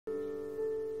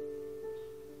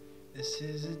This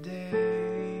is a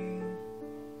day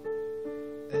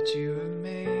that you have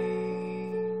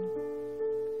made.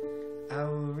 I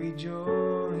will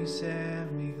rejoice and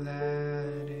be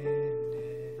glad in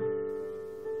it.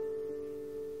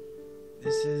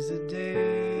 This is a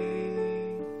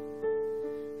day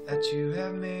that you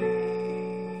have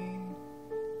made.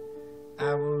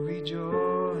 I will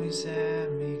rejoice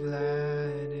and be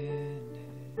glad in it.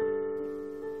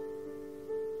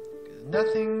 'Cause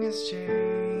nothing has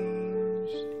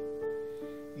changed,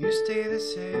 you stay the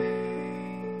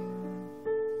same.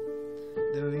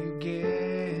 Though you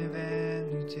give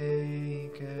and you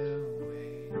take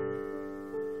away.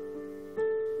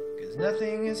 'Cause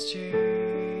nothing has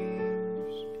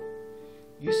changed,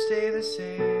 you stay the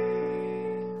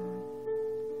same.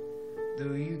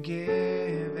 Though you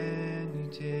give and you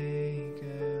take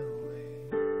away.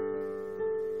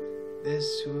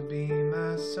 This will be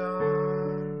my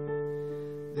song,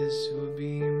 this will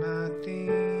be my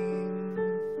theme.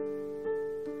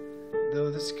 Though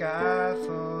the sky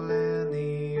fall and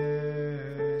the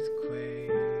earth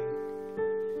quake,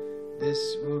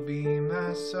 this will be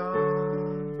my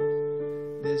song,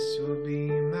 this will be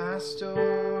my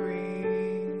story.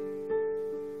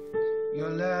 Your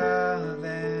love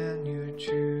and your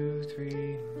truth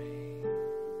remain.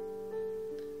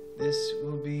 This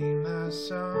will be my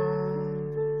song,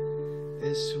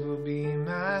 this will be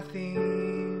my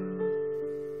theme.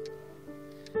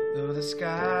 Though the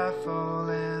sky fall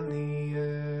and the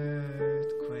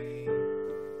earth quake,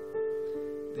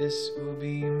 this will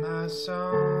be my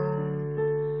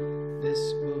song,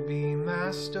 this will be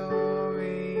my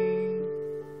story.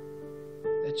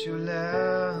 That your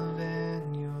love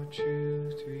and your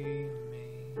truth remain.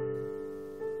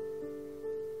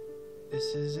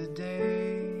 This is a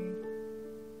day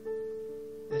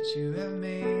that you have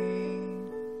made.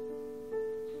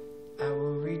 I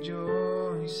will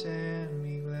rejoice